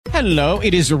Hello,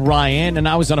 it is Ryan, and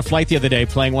I was on a flight the other day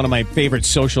playing one of my favorite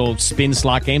social spin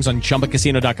slot games on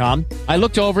ChumbaCasino.com. I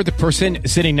looked over at the person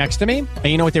sitting next to me, and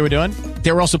you know what they were doing?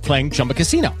 They were also playing Chumba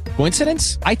Casino.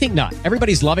 Coincidence? I think not.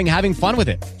 Everybody's loving having fun with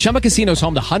it. Chumba Casino is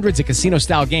home to hundreds of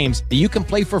casino-style games that you can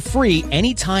play for free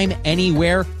anytime,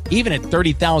 anywhere, even at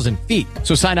 30,000 feet.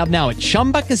 So sign up now at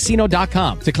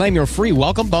ChumbaCasino.com to claim your free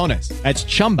welcome bonus. That's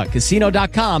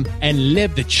ChumbaCasino.com and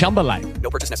live the Chumba life.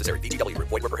 No purchase necessary. VGW.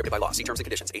 Void where prohibited by law. See terms and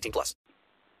conditions. 18 plus.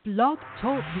 Blog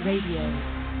Talk Radio.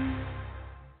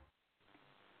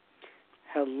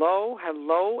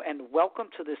 Hello, and welcome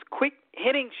to this quick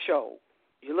hitting show.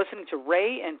 You're listening to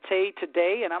Ray and Tay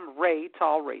today, and I'm Ray,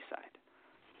 Tall Rayside.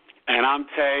 And I'm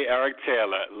Tay, Eric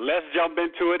Taylor. Let's jump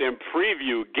into it and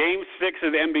preview Game 6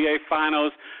 of the NBA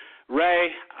Finals. Ray,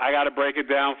 I got to break it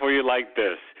down for you like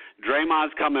this.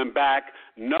 Draymond's coming back.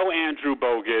 No Andrew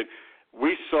Bogut.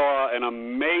 We saw an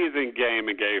amazing game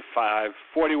in Game 5,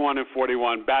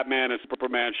 41-41. Batman and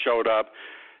Superman showed up.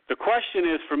 The question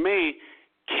is, for me,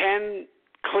 can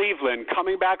Cleveland,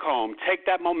 coming back home, take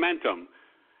that momentum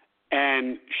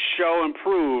and show and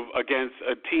prove against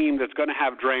a team that's going to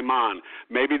have Draymond?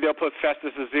 Maybe they'll put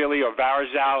Festus Ezeli or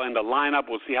Varejao in the lineup.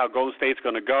 We'll see how Golden State's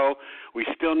going to go. We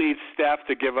still need Steph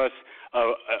to give us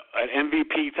an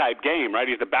MVP-type game, right?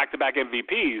 He's the back-to-back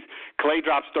MVPs. Clay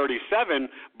drops 37,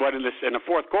 but in the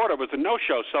fourth quarter was a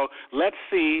no-show. So let's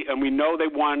see, and we know they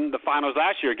won the finals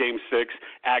last year, Game 6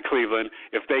 at Cleveland,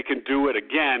 if they can do it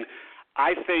again.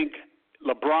 I think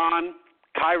LeBron,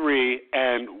 Kyrie,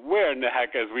 and where in the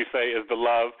heck, as we say, is the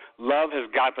love? Love has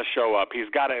got to show up. He's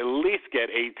got to at least get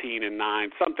 18 and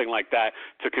 9, something like that,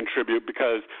 to contribute,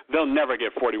 because they'll never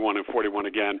get 41 and 41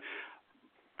 again.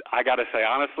 I got to say,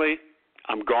 honestly,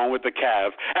 I'm going with the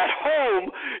Cavs. At home,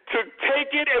 to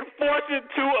take it and force it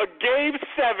to a Game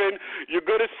 7, you're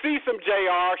going to see some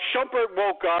JR. Shumpert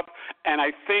woke up, and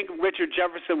I think Richard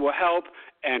Jefferson will help,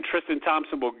 and Tristan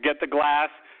Thompson will get the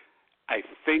glass. I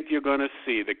think you're going to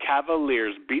see the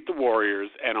Cavaliers beat the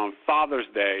Warriors, and on Father's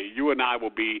Day, you and I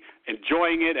will be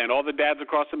enjoying it, and all the dads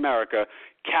across America.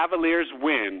 Cavaliers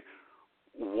win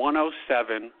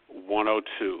 107-102.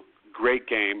 Great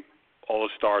game. All the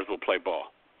stars will play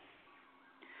ball.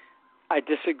 I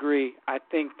disagree. I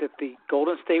think that the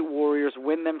Golden State Warriors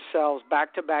win themselves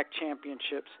back-to-back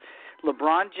championships.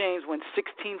 LeBron James went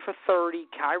 16 for 30.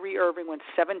 Kyrie Irving went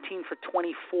 17 for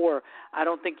 24. I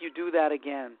don't think you do that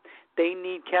again. They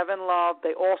need Kevin Love.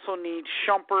 They also need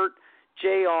Shumpert,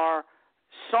 JR,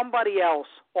 somebody else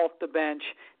off the bench.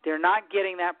 They're not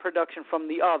getting that production from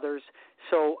the others.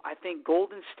 So I think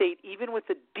Golden State, even with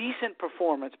a decent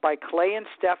performance by Clay and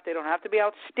Steph, they don't have to be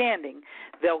outstanding.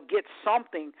 They'll get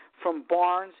something from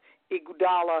Barnes,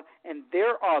 Iguodala, and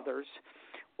their others.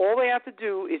 All they have to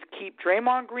do is keep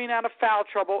Draymond Green out of foul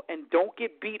trouble and don't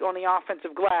get beat on the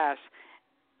offensive glass,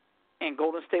 and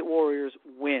Golden State Warriors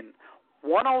win.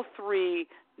 103-96,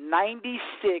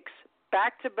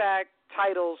 back-to-back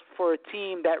titles for a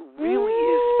team that really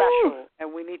is special,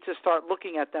 and we need to start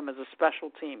looking at them as a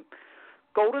special team.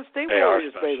 Golden State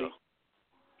Warriors, baby.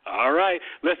 All right.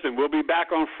 Listen, we'll be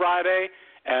back on Friday,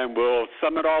 and we'll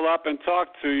sum it all up and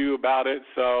talk to you about it.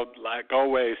 So, like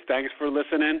always, thanks for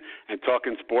listening and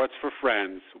talking sports for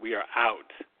friends. We are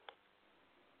out.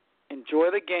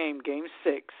 Enjoy the game, Game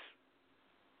 6.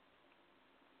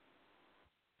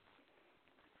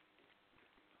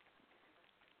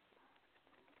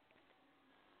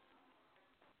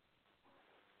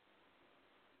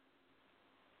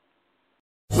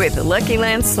 With the Lucky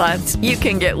Land Slots, you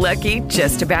can get lucky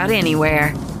just about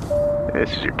anywhere.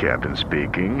 This is your captain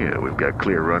speaking. We've got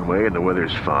clear runway and the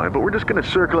weather's fine, but we're just going to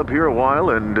circle up here a while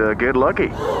and get lucky.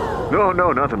 No,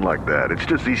 nothing like that. It's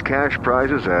just these cash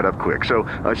prizes add up quick. So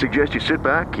I suggest you sit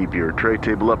back, keep your tray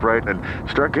table upright, and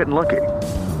start getting lucky.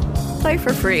 Play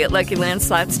for free at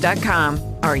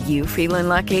LuckyLandSlots.com. Are you feeling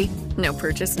lucky? No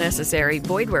purchase necessary.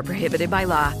 Void where prohibited by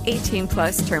law. 18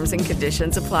 plus terms and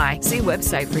conditions apply. See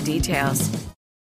website for details.